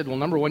 And they said, well,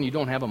 number one, you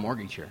don't have a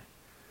mortgage here.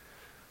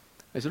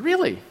 I said,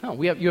 really?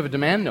 No, you have a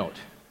demand note.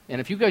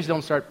 And if you guys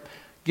don't start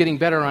getting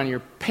better on your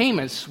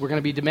payments, we're going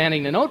to be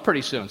demanding the note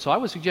pretty soon. So I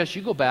would suggest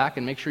you go back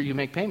and make sure you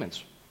make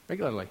payments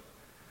regularly.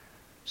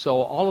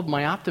 So all of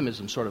my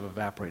optimism sort of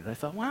evaporated. I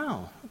thought,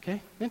 wow,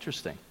 okay,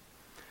 interesting.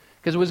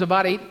 Because it was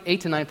about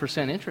 8 to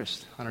 9%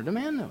 interest on our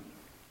demand note.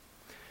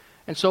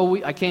 And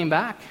so I came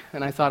back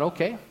and I thought,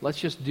 okay, let's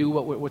just do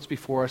what's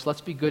before us.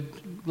 Let's be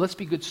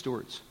good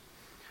stewards.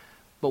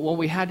 But what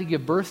we had to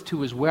give birth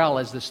to as well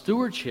as the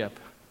stewardship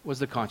was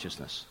the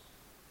consciousness.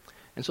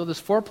 And so this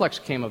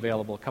fourplex came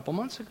available a couple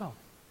months ago.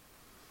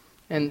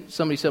 And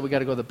somebody said, we got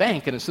to go to the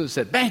bank. And as soon as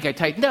I said bank, I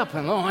tightened up.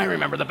 And I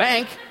remember the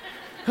bank.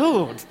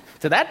 Oh,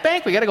 to that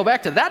bank? We got to go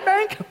back to that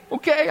bank?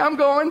 Okay, I'm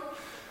going.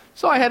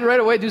 So I had to right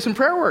away do some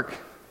prayer work.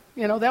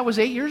 That was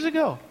 8 years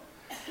ago.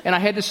 And I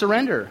had to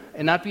surrender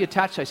and not be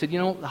attached. I said,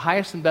 the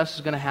highest and best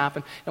is going to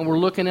happen. And we're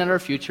looking at our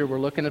future. We're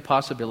looking at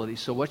possibilities.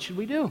 So what should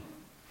we do?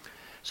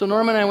 So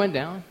Norm and I went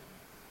down.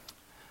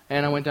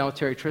 And I went down with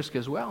Terry Triska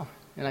as well.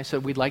 And I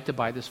said, we'd like to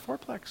buy this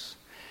fourplex.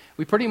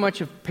 We pretty much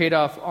have paid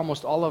off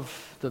almost all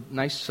of the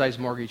nice-sized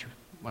mortgage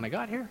when I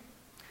got here.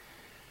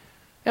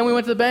 And we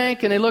went to the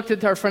bank, and they looked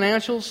at our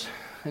financials,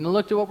 and they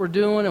looked at what we're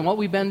doing and what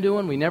we've been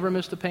doing. We never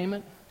missed a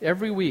payment.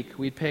 Every week,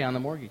 we'd pay on the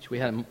mortgage. We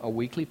had a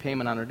weekly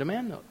payment on our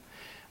demand note.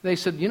 They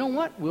said, you know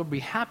what? We'll be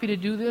happy to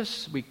do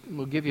this.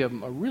 We'll give you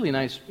a really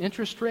nice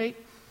interest rate.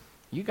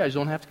 You guys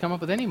don't have to come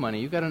up with any money.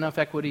 You've got enough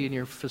equity in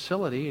your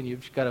facility, and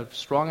you've got a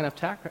strong enough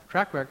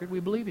track record. We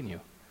believe in you.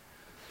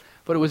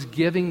 But it was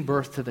giving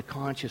birth to the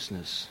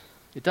consciousness.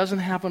 It doesn't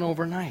happen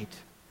overnight,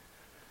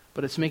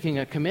 but it's making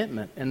a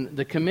commitment. And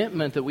the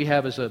commitment that we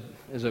have as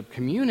a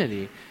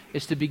community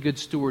is to be good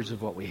stewards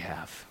of what we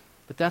have.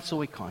 But that's the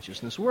way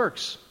consciousness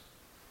works.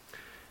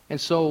 And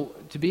so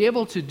to be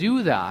able to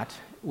do that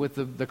with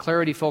the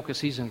clarity,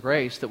 focus, ease, and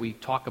grace that we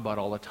talk about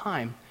all the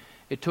time,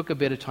 it took a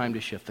bit of time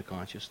to shift the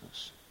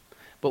consciousness.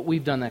 But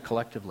we've done that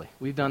collectively.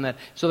 We've done that.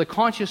 So the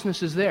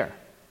consciousness is there.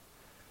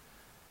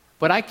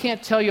 But I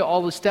can't tell you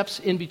all the steps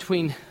in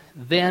between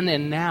then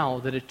and now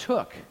that it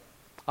took,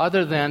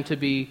 other than to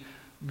be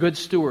good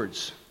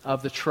stewards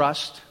of the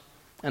trust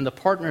and the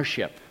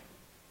partnership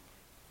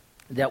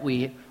that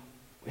we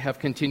have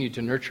continued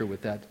to nurture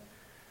with that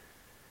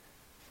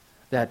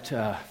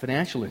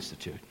financial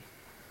institute.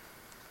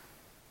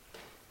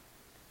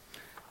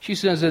 She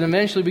says that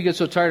eventually we get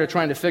so tired of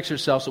trying to fix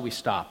ourselves that we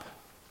stop.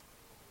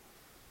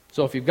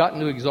 So if you've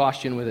gotten to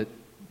exhaustion with it,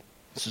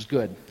 this is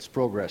good. It's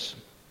progress.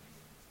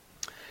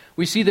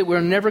 We see that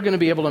we're never going to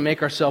be able to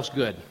make ourselves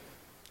good.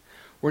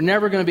 We're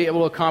never going to be able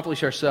to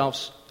accomplish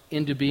ourselves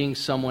into being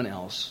someone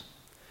else.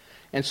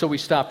 And so we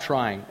stop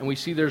trying. And we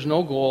see there's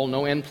no goal,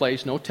 no end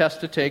place, no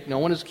test to take. No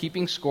one is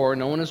keeping score.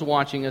 No one is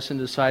watching us and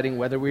deciding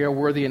whether we are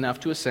worthy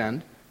enough to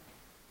ascend.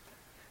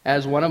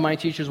 As one of my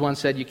teachers once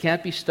said, you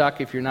can't be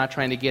stuck if you're not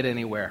trying to get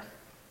anywhere.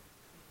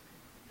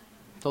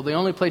 So the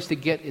only place to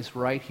get is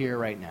right here,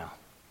 right now.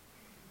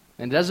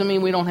 And it doesn't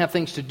mean we don't have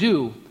things to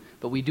do,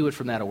 but we do it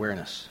from that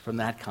awareness, from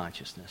that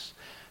consciousness.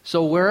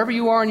 So wherever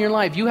you are in your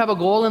life, you have a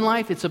goal in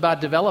life, it's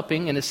about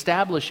developing and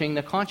establishing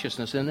the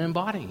consciousness and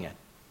embodying it.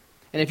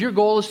 And if your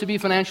goal is to be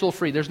financial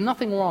free, there's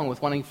nothing wrong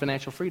with wanting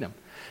financial freedom.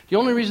 The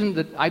only reason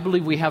that I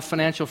believe we have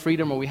financial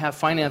freedom or we have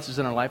finances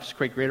in our life is to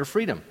create greater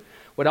freedom.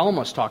 What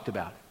Elmas talked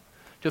about.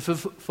 To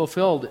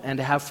fulfilled and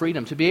to have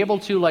freedom. To be able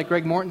to, like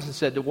Greg Mortensen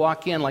said, to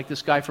walk in like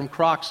this guy from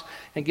Crocs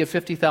and give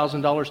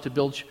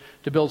 $50,000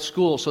 to build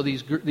schools so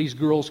these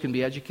girls can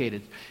be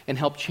educated and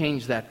help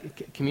change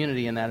that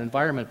community and that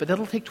environment. But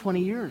that'll take 20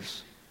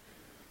 years.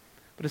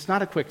 But it's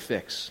not a quick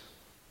fix.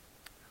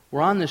 We're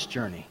on this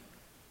journey.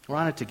 We're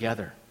on it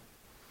together.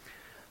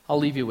 I'll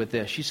leave you with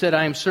this. She said,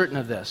 I am certain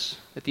of this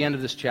at the end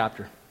of this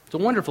chapter. It's a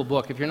wonderful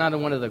book. If you're not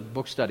in one of the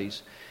book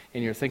studies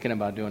and you're thinking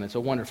about doing it, it's a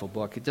wonderful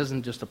book. It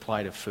doesn't just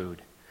apply to food.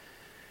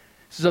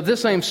 It says, of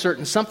this I am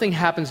certain, something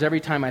happens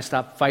every time I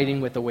stop fighting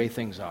with the way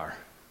things are.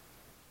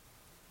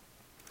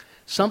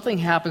 Something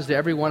happens to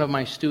every one of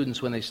my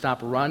students when they stop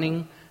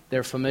running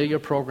their familiar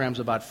programs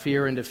about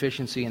fear and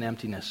deficiency and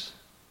emptiness.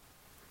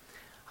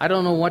 I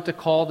don't know what to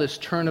call this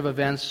turn of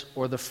events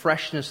or the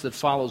freshness that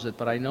follows it,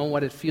 but I know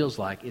what it feels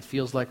like. It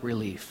feels like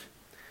relief.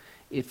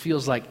 It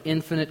feels like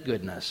infinite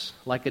goodness,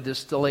 like a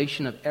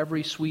distillation of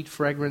every sweet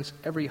fragrance,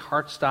 every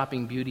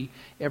heart-stopping beauty,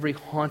 every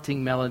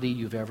haunting melody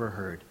you've ever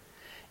heard.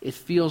 It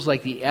feels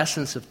like the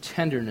essence of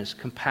tenderness,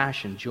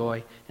 compassion,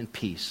 joy, and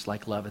peace,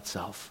 like love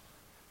itself.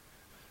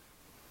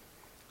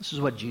 This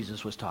is what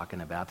Jesus was talking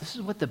about. This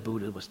is what the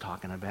Buddha was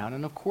talking about.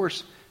 And of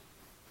course,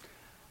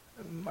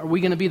 are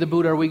we going to be the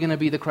Buddha? Are we going to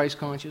be the Christ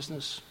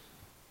consciousness?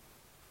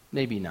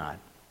 Maybe not.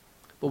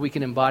 but we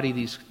can embody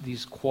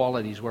these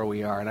qualities where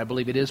we are, and I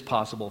believe it is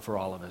possible for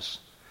all of us.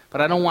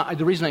 But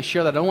the reason I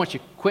share that, I don't want you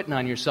quitting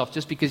on yourself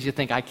just because you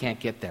think I can't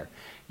get there.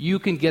 You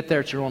can get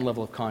there at your own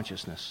level of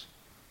consciousness.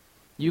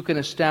 You can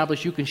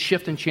establish, you can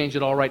shift and change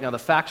it all right now. The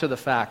facts are the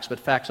facts, but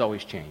facts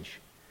always change.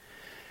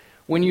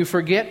 When you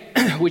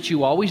forget, which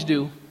you always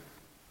do,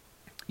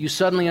 you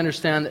suddenly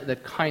understand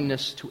that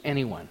kindness to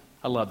anyone,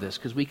 I love this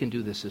because we can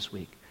do this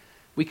week.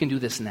 We can do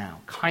this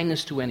now.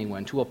 Kindness to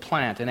anyone, to a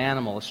plant, an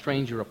animal, a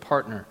stranger, a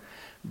partner,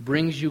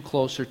 brings you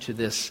closer to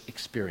this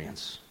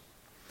experience.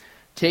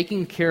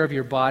 Taking care of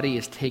your body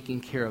is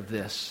taking care of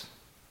this.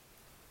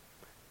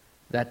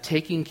 That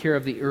taking care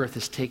of the earth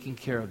is taking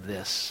care of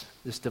this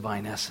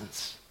divine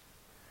essence.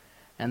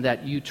 And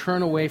that you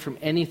turn away from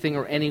anything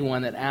or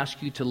anyone that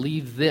asks you to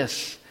leave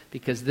this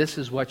because this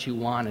is what you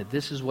wanted,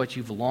 this is what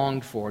you've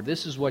longed for,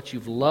 this is what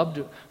you've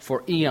loved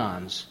for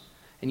eons.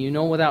 And you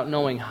know without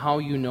knowing how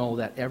you know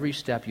that every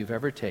step you've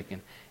ever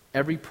taken,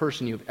 every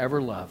person you've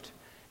ever loved,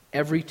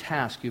 every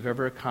task you've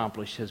ever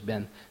accomplished has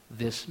been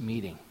this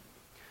meeting.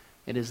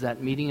 It is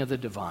that meeting of the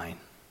divine.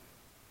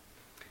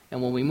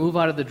 And when we move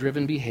out of the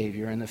driven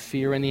behavior and the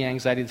fear and the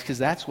anxiety, because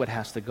that's what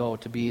has to go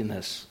to be in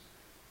this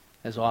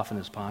as often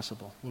as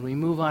possible. When we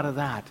move out of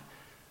that,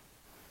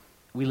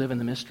 we live in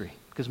the mystery,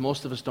 because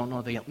most of us don't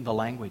know the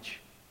language.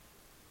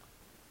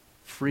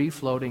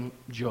 Free-floating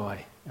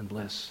joy and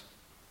bliss.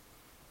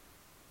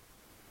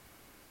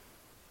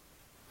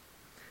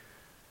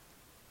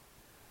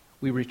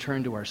 We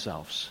return to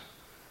ourselves.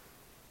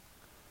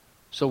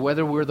 So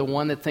whether we're the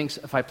one that thinks,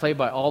 if I play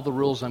by all the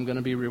rules, I'm going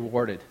to be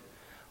rewarded,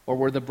 or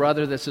we're the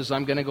brother that says,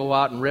 I'm going to go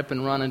out and rip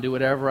and run and do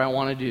whatever I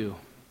want to do,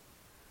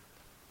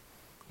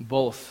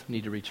 both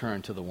need to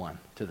return to the one,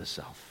 to the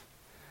self,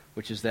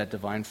 which is that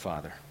divine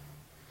Father,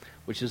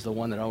 which is the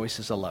one that always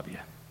says, I love you.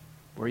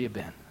 Where you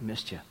been? I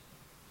missed you.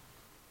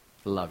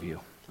 I love you.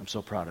 I'm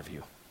so proud of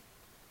you.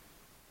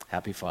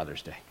 Happy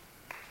Father's Day.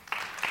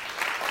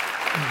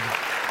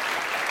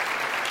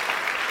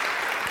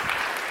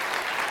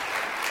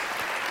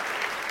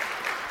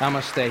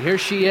 Namaste. Here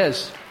she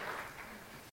is.